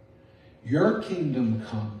forever. Your kingdom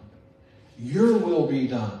come. Your will be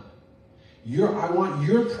done. I want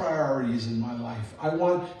your priorities in my life. I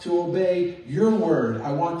want to obey your word.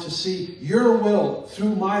 I want to see your will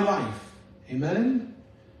through my life. Amen?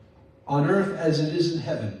 On earth as it is in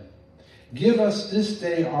heaven. Give us this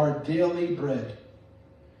day our daily bread.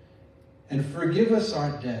 And forgive us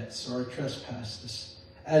our debts or our trespasses,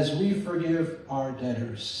 as we forgive our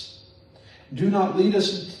debtors. Do not lead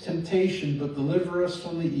us into temptation, but deliver us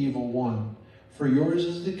from the evil one. For yours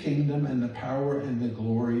is the kingdom and the power and the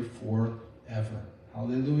glory forever.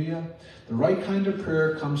 Hallelujah. The right kind of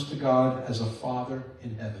prayer comes to God as a Father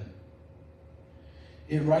in heaven.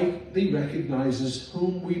 It rightly recognizes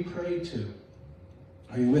whom we pray to.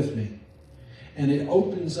 Are you with me? And it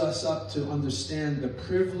opens us up to understand the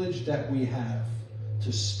privilege that we have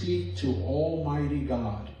to speak to Almighty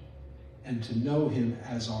God and to know him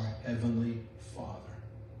as our Heavenly Father.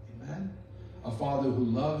 Amen? A Father who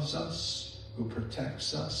loves us, who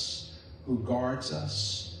protects us, who guards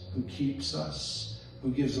us, who keeps us,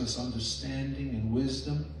 who gives us understanding and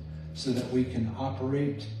wisdom so that we can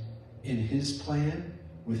operate in his plan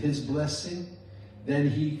with his blessing. Then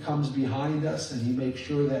he comes behind us and he makes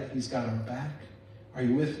sure that he's got our back. Are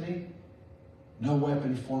you with me? No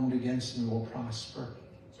weapon formed against me will prosper.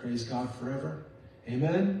 Praise God forever.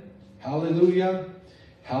 Amen. Hallelujah.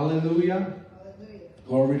 Hallelujah. Hallelujah.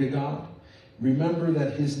 Glory to God. Remember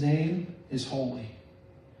that his name is holy.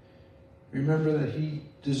 Remember that he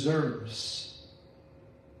deserves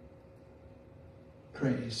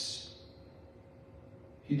praise.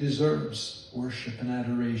 He deserves worship and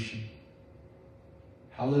adoration.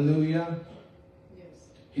 Hallelujah. Yes.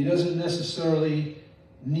 He doesn't necessarily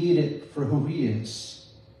need it for who he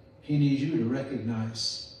is. He needs you to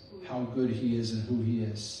recognize how good he is and who he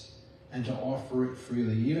is. and to offer it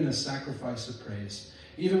freely, even a sacrifice of praise.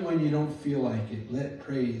 Even when you don't feel like it, let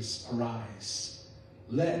praise arise.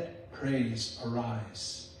 Let praise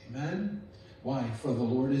arise. Amen? Why? For the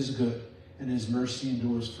Lord is good, and his mercy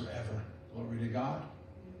endures forever. Glory to God.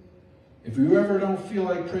 If you ever don't feel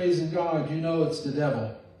like praising God, you know it's the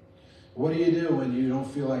devil. What do you do when you don't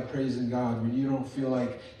feel like praising God? When you don't feel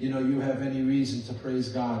like, you have any reason to praise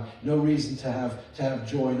God? No reason to have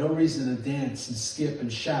joy. No reason to dance and skip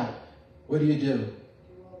and shout. What do?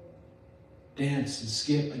 Dance and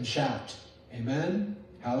skip and shout. Amen?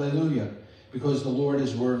 Hallelujah. Because the Lord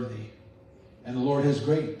is worthy. And the Lord has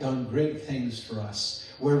done great things for us,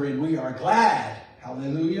 wherein we are glad.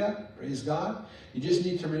 Hallelujah. Praise God. You just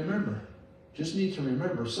need to remember.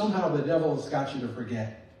 Somehow the devil has got you to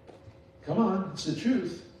forget. Come on, it's the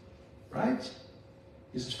truth, right?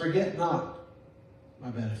 He says, forget not my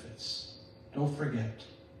benefits. Don't forget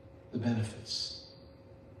the benefits.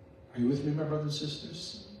 Are you with me, my brothers and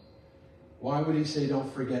sisters? Why would he say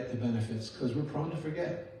don't forget the benefits? Because we're prone to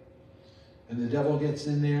forget. And the devil gets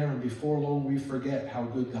in there, and before long we forget how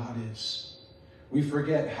good God is. We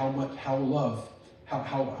forget how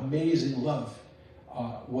amazing love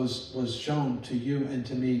was shown to you and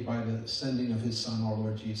to me by the sending of his Son, our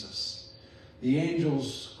Lord Jesus. The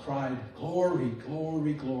angels cried, glory,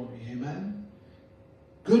 glory, glory. Amen?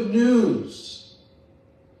 Good news.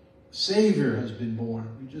 Savior has been born.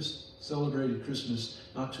 We just celebrated Christmas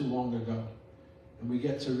not too long ago. And we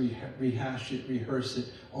get to rehash it, rehearse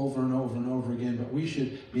it over and over and over again. But we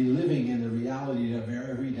should be living in the reality of it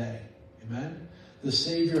every day. Amen? The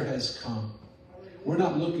Savior has come. We're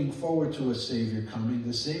not looking forward to a Savior coming.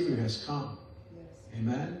 The Savior has come. Yes.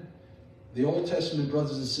 Amen? The Old Testament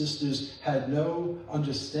brothers and sisters had no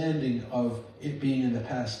understanding of it being in the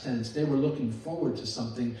past tense. They were looking forward to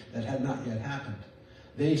something that had not yet happened.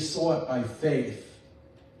 They saw it by faith.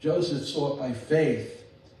 Joseph saw it by faith.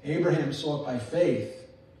 Abraham saw it by faith.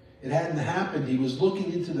 It hadn't happened. He was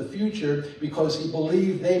looking into the future because they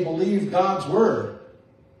believed God's word.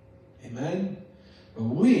 Amen? But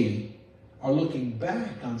we are looking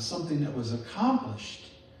back on something that was accomplished.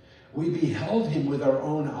 We beheld him with our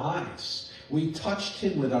own eyes. We touched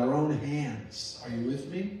him with our own hands. Are you with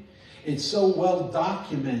me? It's so well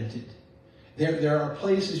documented. There are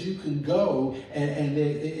places you can go, and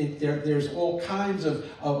there's all kinds of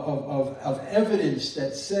evidence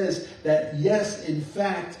that says that, yes, in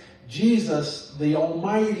fact, Jesus, the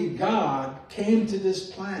Almighty God, came to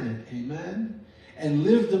this planet. Amen? And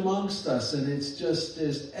lived amongst us. And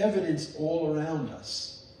there's evidence all around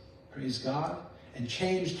us. Praise God. And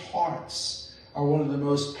changed hearts are one of the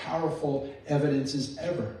most powerful evidences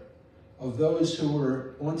ever of those who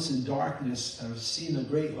were once in darkness have seen a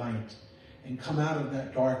great light and come out of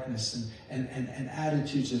that darkness, and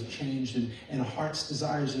attitudes have changed, and heart's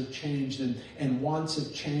desires have changed, and wants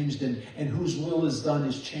have changed, and whose will is done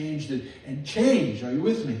is changed, and change. Are you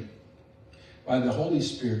with me? By the Holy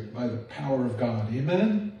Spirit, by the power of God.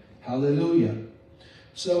 Amen? Hallelujah.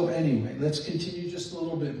 So anyway, let's continue just a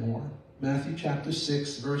little bit more. Matthew chapter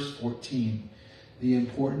 6, verse 14. The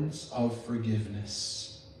importance of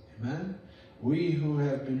forgiveness. Amen? We who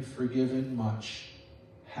have been forgiven much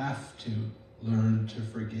have to learn to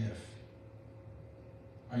forgive.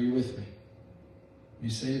 Are you with me? Let me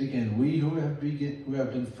say it again. We who have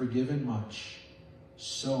been forgiven much,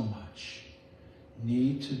 so much,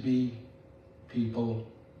 need to be people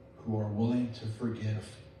who are willing to forgive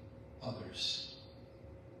others.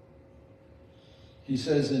 He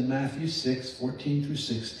says in Matthew 6, 14 through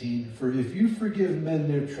 16, for if you forgive men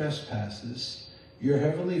their trespasses, your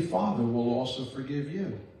heavenly Father will also forgive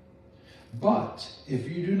you. But if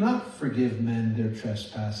you do not forgive men their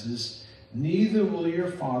trespasses, neither will your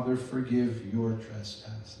Father forgive your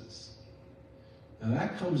trespasses. Now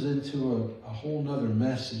that comes into a whole nother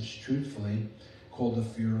message, truthfully, called the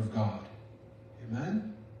fear of God.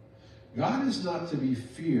 Amen? God is not to be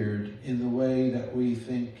feared in the way that we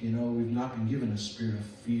think, we've not been given a spirit of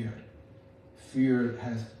fear. Fear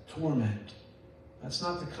has torment. That's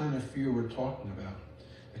not the kind of fear we're talking about.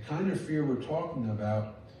 The kind of fear we're talking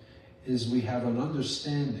about is we have an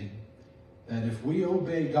understanding that if we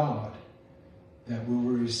obey God, that we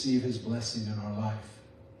will receive his blessing in our life.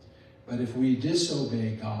 But if we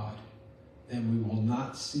disobey God, then we will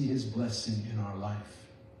not see his blessing in our life.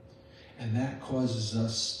 And that causes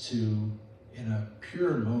us to, in a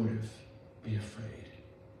pure motive, be afraid.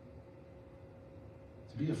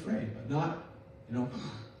 To be afraid, but not,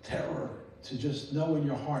 terror. To just know in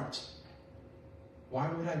your heart, why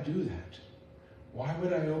would I do that? Why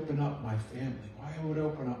would I open up my family? Why would I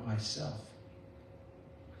open up myself?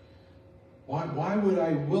 Why would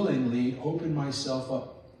I willingly open myself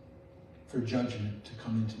up for judgment to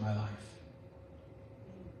come into my life.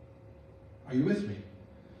 Are you with me?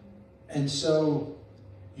 And so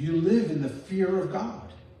you live in the fear of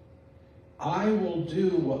God. I will do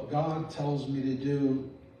what God tells me to do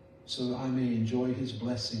so that I may enjoy his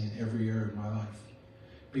blessing in every area of my life.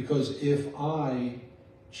 Because if I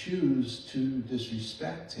choose to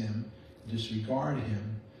disrespect him, disregard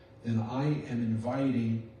him, then I am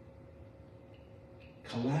inviting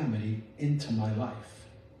calamity into my life.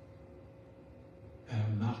 And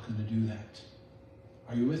I'm not going to do that.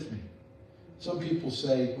 Are you with me? Some people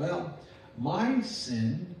say, well, my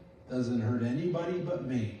sin doesn't hurt anybody but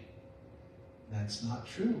me. That's not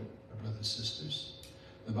true, my brothers and sisters.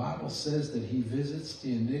 The Bible says that he visits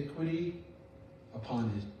the iniquity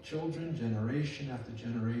upon his children, generation after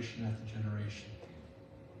generation after generation.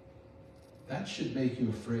 That should make you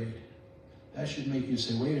afraid. That should make you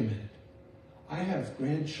say, wait a minute. I have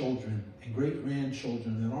grandchildren and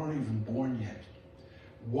great-grandchildren that aren't even born yet.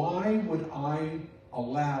 Why would I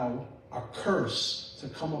allow a curse to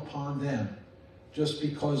come upon them just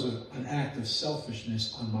because of an act of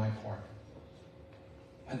selfishness on my part?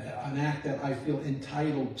 An act that I feel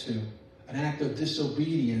entitled to. An act of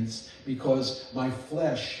disobedience because my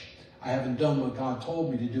flesh, I haven't done what God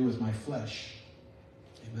told me to do with my flesh.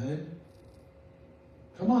 Amen?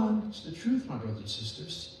 Come on, it's the truth, my brothers and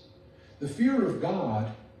sisters. The fear of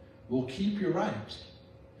God will keep you right.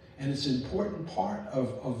 And it's an important part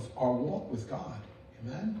of our walk with God.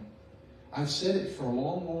 Amen? I've said it for a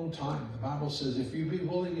long, long time. The Bible says, if you be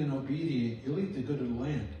willing and obedient, you'll eat the good of the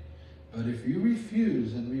land. But if you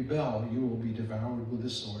refuse and rebel, you will be devoured with the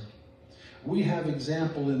sword. We have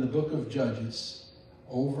example in the book of Judges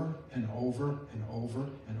over and over and over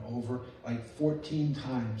and over, like 14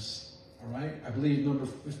 times. All right? I believe number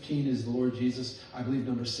 15 is the Lord Jesus. I believe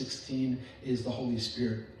number 16 is the Holy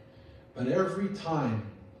Spirit. But every time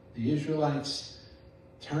the Israelites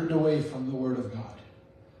turned away from the word of God,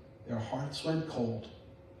 their hearts went cold.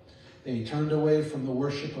 They turned away from the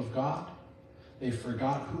worship of God. They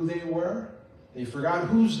forgot who they were. They forgot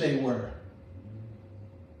whose they were.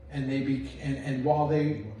 And they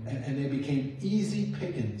became easy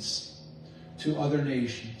pickings to other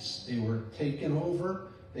nations. They were taken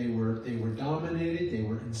over. They were dominated. They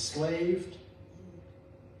were enslaved.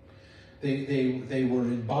 They were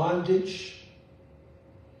in bondage.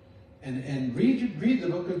 And read the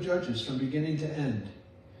book of Judges from beginning to end.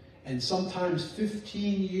 And sometimes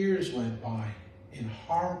 15 years went by in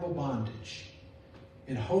horrible bondage,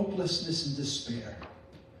 in hopelessness and despair.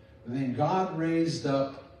 And then God raised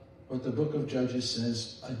up what the book of Judges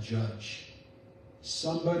says, a judge.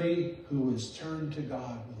 Somebody who has turned to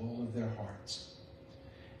God with all of their hearts.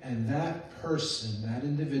 And that person, that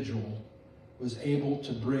individual, was able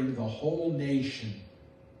to bring the whole nation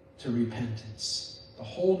to repentance. The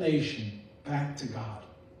whole nation back to God.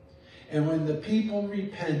 And when the people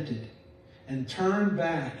repented and turned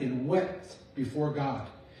back and wept before God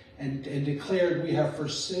and declared, we have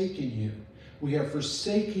forsaken you. We have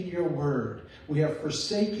forsaken your word. We have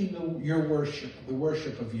forsaken your worship, the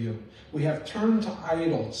worship of you. We have turned to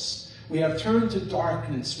idols. We have turned to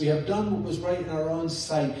darkness. We have done what was right in our own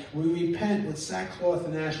sight. We repent with sackcloth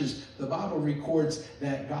and ashes. The Bible records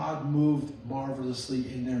that God moved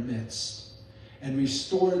marvelously in their midst and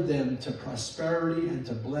restored them to prosperity and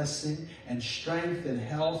to blessing and strength and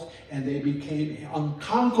health, and they became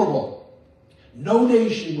unconquerable. No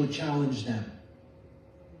nation would challenge them.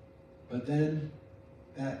 But then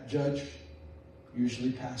that judge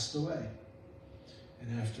usually passed away.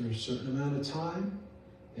 And after a certain amount of time,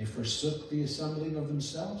 they forsook the assembling of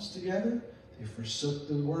themselves together. They forsook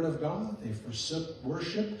the word of God. They forsook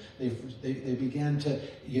worship. They began to,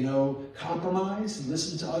 compromise and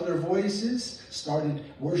listen to other voices. Started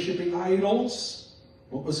worshiping idols.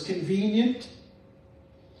 What was convenient.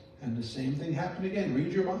 And the same thing happened again.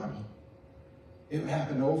 Read your Bible. It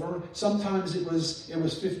happened over. Sometimes it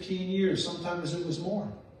was 15 years. Sometimes it was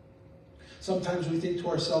more. Sometimes we think to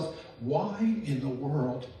ourselves, why in the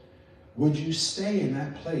world would you stay in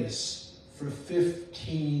that place for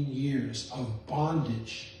 15 years of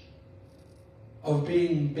bondage, of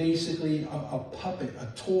being basically a puppet, a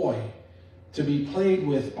toy, to be played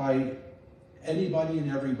with by anybody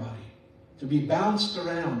and everybody, to be bounced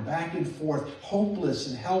around back and forth, hopeless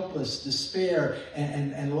and helpless, despair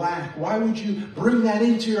and lack? Why would you bring that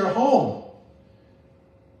into your home?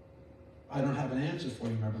 I don't have an answer for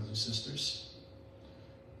you, my brothers and sisters.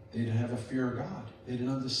 They didn't have a fear of God. They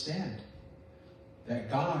didn't understand that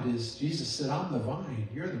God is, Jesus said, I'm the vine,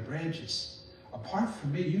 you're the branches. Apart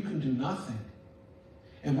from me, you can do nothing.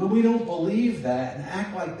 And when we don't believe that and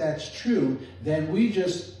act like that's true, then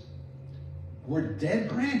we're dead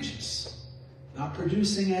branches. not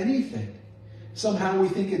producing anything. Somehow we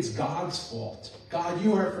think it's God's fault. God,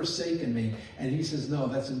 you have forsaken me. And he says, no,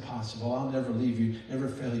 that's impossible. I'll never leave you, never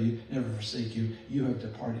fail you, never forsake you. You have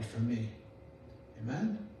departed from me.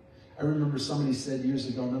 Amen? I remember somebody said years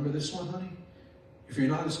ago, remember this one, honey? If you're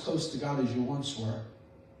not as close to God as you once were,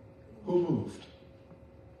 who moved?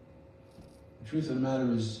 The truth of the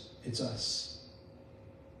matter is, it's us.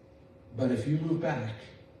 But if you move back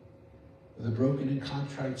with a broken and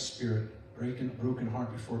contrite spirit, broken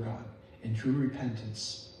heart before God, in true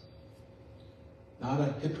repentance, not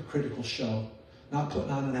a hypocritical show, not putting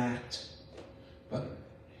on an act, but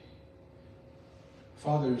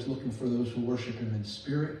Father is looking for those who worship him in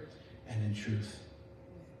spirit and in truth,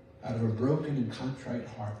 out of a broken and contrite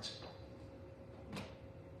heart.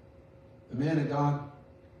 The man of God,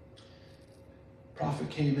 prophet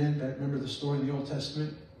came in, remember the story in the Old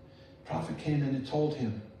Testament? Prophet came in and told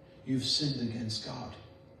him, you've sinned against God.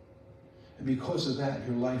 And because of that,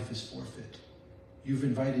 your life is forfeit. You've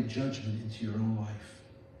invited judgment into your own life.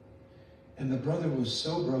 And the brother was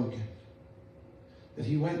so broken that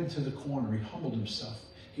he went into the corner. He humbled himself.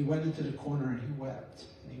 He went into the corner and he wept.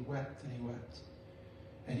 And he wept and he wept.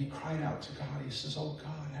 And he cried out to God. He says, oh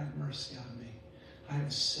God, have mercy on me. I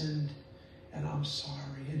have sinned and I'm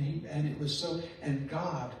sorry. And it was so, and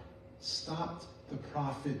God stopped the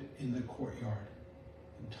prophet in the courtyard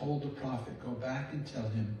and told the prophet, go back and tell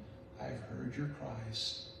him, I've heard your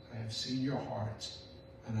cries, I have seen your heart,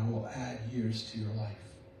 and I will add years to your life.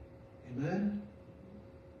 Amen?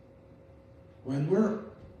 When we're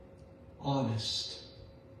honest,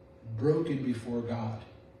 broken before God,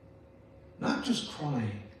 not just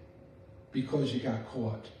crying because you got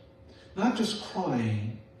caught, not just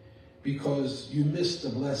crying because you missed the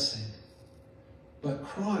blessing, but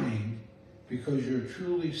crying because you're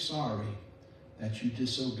truly sorry that you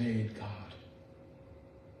disobeyed God.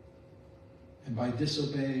 And by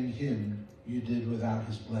disobeying him, you did without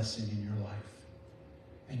his blessing in your life.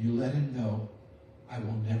 And you let him know, I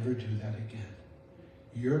will never do that again.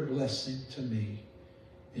 Your blessing to me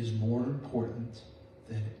is more important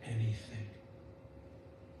than anything.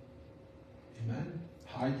 Amen?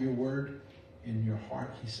 Hide your word in your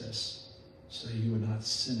heart, he says, so you would not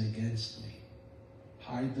sin against me.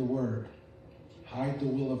 Hide the word. Hide the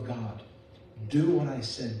will of God. Do what I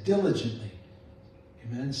said diligently.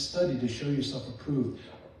 Amen. Study to show yourself approved.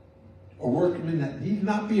 A workman that need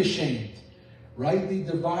not be ashamed. Rightly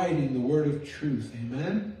dividing the word of truth.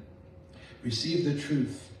 Amen. Receive the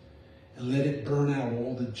truth and let it burn out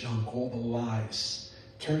all the junk, all the lies.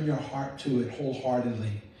 Turn your heart to it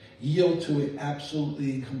wholeheartedly. Yield to it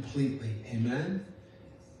absolutely and completely. Amen.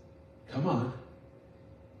 Come on.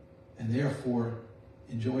 And therefore,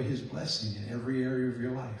 enjoy his blessing in every area of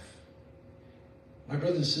your life. My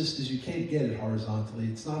brothers and sisters, you can't get it horizontally.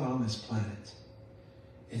 It's not on this planet.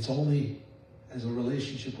 It's only as a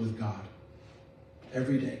relationship with God.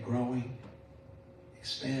 Every day growing,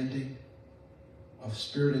 expanding, of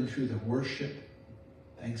spirit and truth, of worship,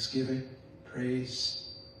 thanksgiving,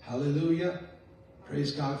 praise. Hallelujah.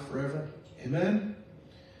 Praise God forever. Amen.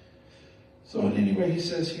 So in any way, he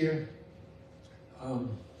says here,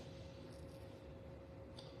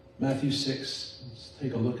 Matthew 6. Let's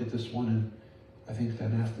take a look at this one, and I think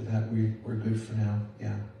then after that we're good for now.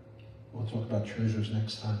 Yeah. We'll talk about treasures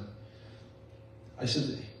next time. I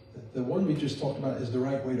said the one we just talked about is the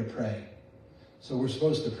right way to pray. So we're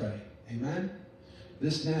supposed to pray. Amen?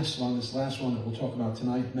 This last one that we'll talk about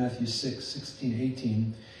tonight, Matthew 6, 16,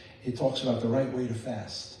 18, it talks about the right way to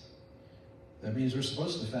fast. That means we're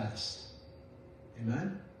supposed to fast.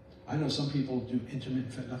 Amen? I know some people do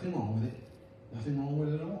intermittent fasting. Nothing wrong with it. Nothing wrong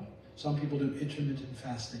with it at all. Some people do intermittent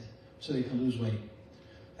fasting so they can lose weight.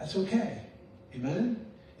 That's okay. Amen?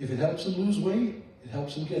 If it helps them lose weight, it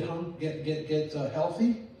helps them get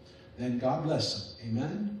healthy, then God bless them.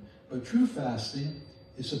 Amen? But true fasting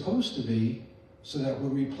is supposed to be so that we'll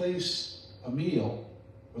replace a meal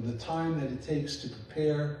or the time that it takes to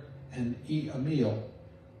prepare and eat a meal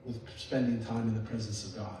with spending time in the presence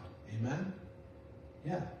of God. Amen?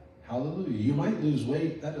 Yeah. Hallelujah. You might lose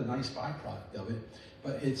weight. That's a nice byproduct of it.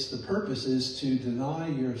 But the purpose is to deny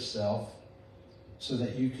yourself so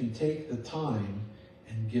that you can take the time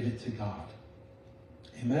and give it to God.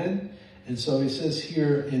 Amen? And so he says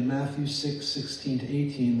here in Matthew 6, 16 to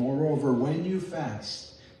 18, moreover, when you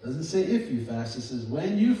fast, it doesn't say if you fast, it says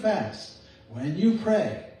when you fast, when you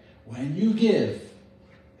pray, when you give.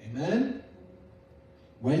 Amen?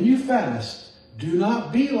 When you fast, do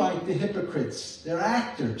not be like the hypocrites. They're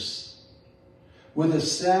actors with a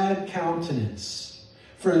sad countenance,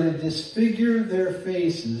 for they disfigure their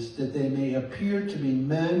faces that they may appear to be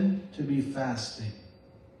men to be fasting.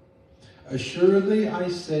 Assuredly, I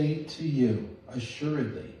say to you,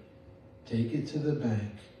 assuredly, take it to the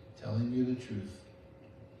bank, telling you the truth.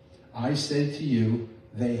 I say to you,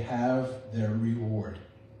 they have their reward.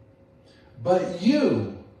 But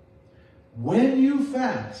you, when you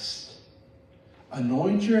fast,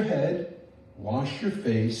 anoint your head, wash your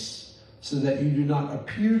face, so that you do not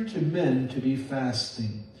appear to men to be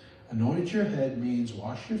fasting. Anoint your head means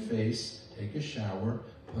wash your face, take a shower,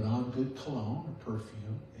 put on good cologne,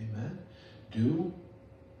 perfume, amen. Do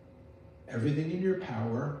everything in your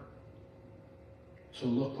power to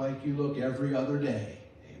look like you look every other day,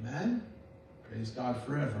 amen. Praise God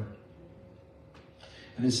forever.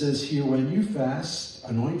 And it says here, when you fast,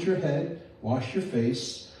 anoint your head, wash your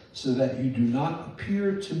face, so that you do not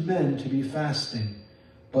appear to men to be fasting,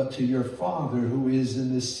 but to your Father who is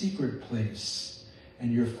in the secret place.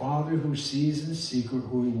 And your Father who sees in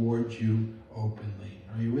secret will reward you openly.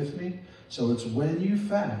 Are you with me? So it's when you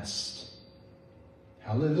fast,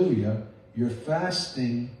 hallelujah, you're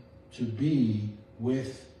fasting to be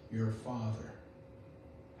with your Father.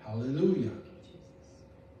 Hallelujah.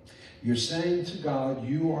 You're saying to God,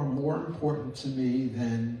 you are more important to me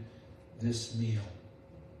than this meal.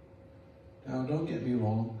 Now, don't get me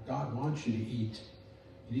wrong. God wants you to eat.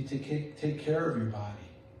 You need to take care of your body.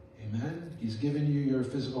 Amen? He's given you your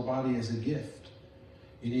physical body as a gift.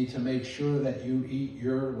 You need to make sure that you eat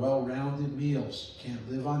your well-rounded meals. You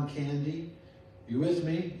can't live on candy. You with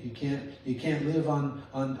me? You can't live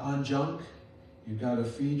on junk. You've got to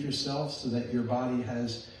feed yourself so that your body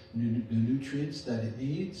has the nutrients that it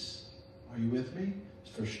needs. Are you with me?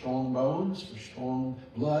 For strong bones, for strong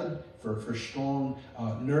blood, for strong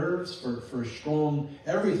nerves, for strong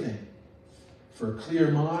everything. For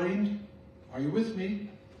clear mind. Are you with me?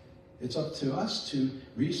 It's up to us to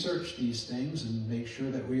research these things and make sure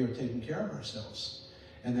that we are taking care of ourselves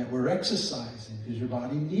and that we're exercising, because your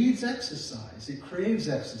body needs exercise. It craves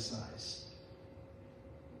exercise.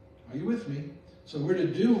 Are you with me? So we're to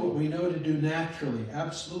do what we know to do naturally.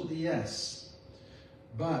 Absolutely, yes.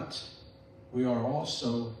 But we are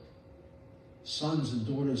also sons and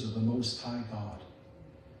daughters of the Most High God.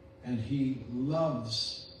 And He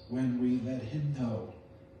loves when we let Him know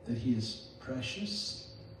that He is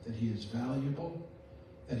precious, that He is valuable,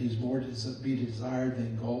 that He's more to be desired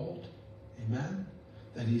than gold. Amen?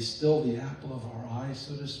 That He's still the apple of our eye,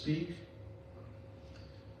 so to speak.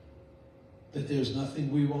 That there's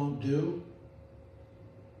nothing we won't do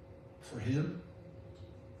for Him,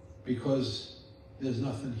 because there's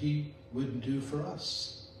nothing He wouldn't do for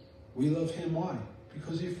us. We love Him. Why?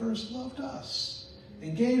 Because He first loved us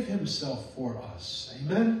and gave Himself for us.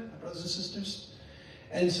 Amen, brothers and sisters?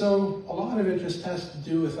 And so a lot of it just has to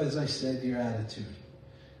do with, as I said, your attitude.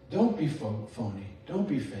 Don't be phony. Don't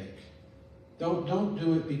be fake. Don't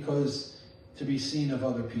do it because to be seen of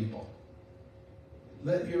other people.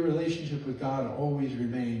 Let your relationship with God always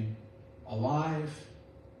remain alive,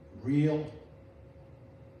 real,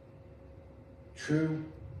 true.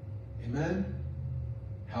 Amen?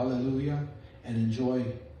 Hallelujah. And enjoy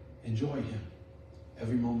Him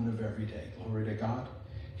every moment of every day. Glory to God.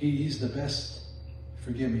 He's the best.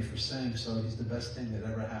 Forgive me for saying so. He's the best thing that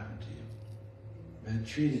ever happened to you. Man,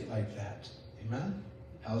 treat it like that. Amen?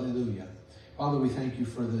 Hallelujah. Father, we thank You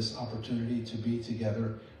for this opportunity to be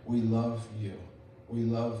together. We love You. We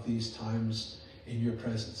love these times in Your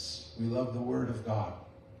presence. We love the Word of God.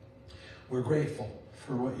 We're grateful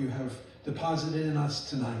for what You have deposited in us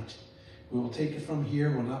tonight. We will take it from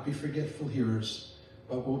here. We'll not be forgetful hearers,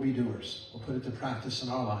 but we'll be doers. We'll put it to practice in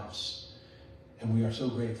our lives. And we are so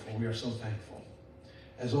grateful. We are so thankful.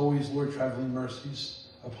 As always, Lord, traveling mercies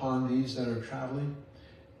upon these that are traveling.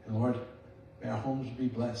 And Lord, may our homes be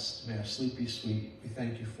blessed. May our sleep be sweet. We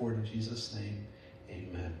thank You for it in Jesus' name.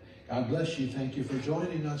 Amen. God bless you. Thank you for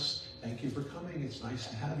joining us. Thank you for coming. It's nice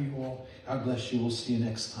to have you all. God bless you. We'll see you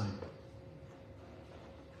next time.